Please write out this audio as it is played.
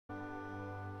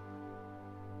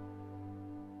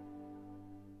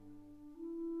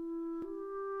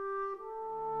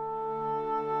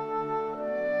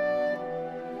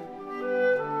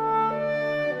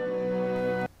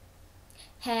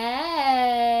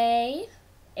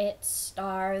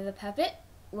the puppet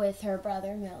with her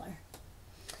brother Miller.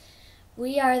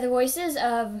 We are the voices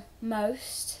of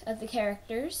most of the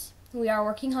characters. We are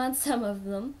working on some of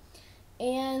them.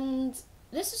 And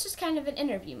this is just kind of an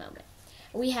interview moment.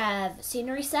 We have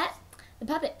scenery set, the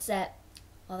puppet set.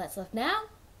 All that's left now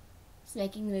is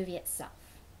making the movie itself.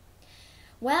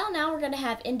 Well, now we're going to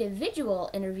have individual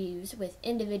interviews with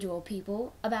individual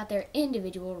people about their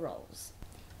individual roles.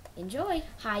 Enjoy!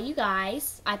 Hi, you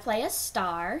guys. I play a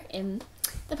Star in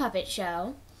the puppet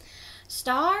show.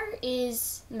 Star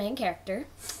is the main character.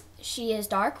 She is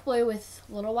dark blue with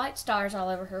little white stars all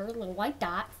over her, little white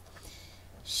dots.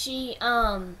 She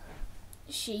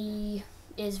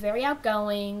is very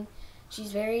outgoing.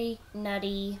 She's very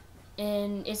nutty,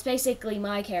 and it's basically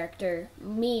my character,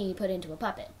 me put into a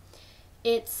puppet.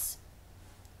 It's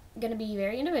gonna be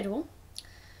very individual.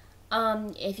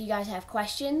 If you guys have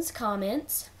questions,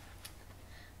 comments,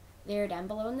 they're down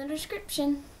below in the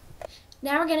description.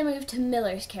 Now we're gonna move to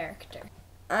Miller's character.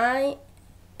 I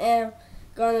am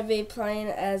going to be playing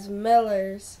as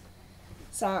Miller's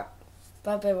sock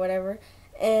puppet, whatever,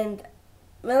 and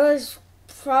Miller's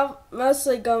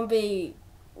mostly going to be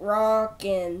rock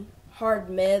and hard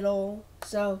metal,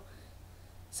 so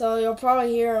you'll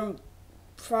probably hear him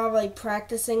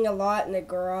practicing a lot in the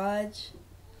garage,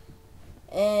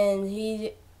 and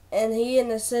he and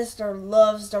his sister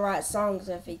loves to write songs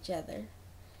with each other.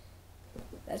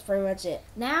 That's pretty much it.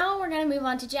 Now we're going to move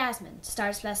on to Jasmine,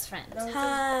 Star's best friend.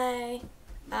 Hi,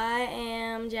 I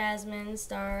am Jasmine,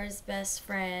 Star's best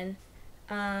friend.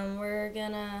 We're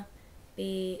gonna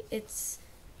be,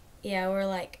 we're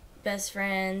like best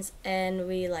friends, and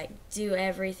we like do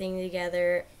everything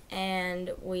together,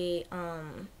 and we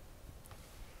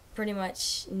pretty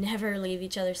much never leave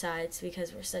each other's sides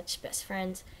because we're such best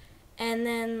friends. And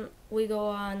then we go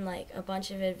on like a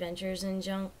bunch of adventures and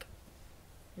junk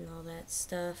and all that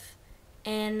stuff.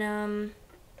 And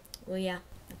well, yeah,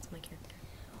 that's my character.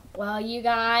 Well, you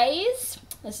guys,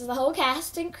 this is the whole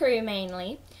cast and crew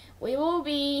mainly. We will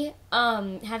be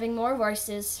having more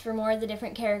voices for more of the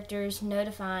different characters,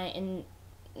 noticing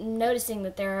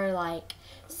that there are like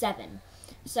 7.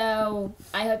 So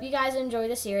I hope you guys enjoy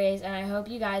the series, and I hope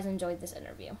you guys enjoyed this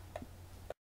interview.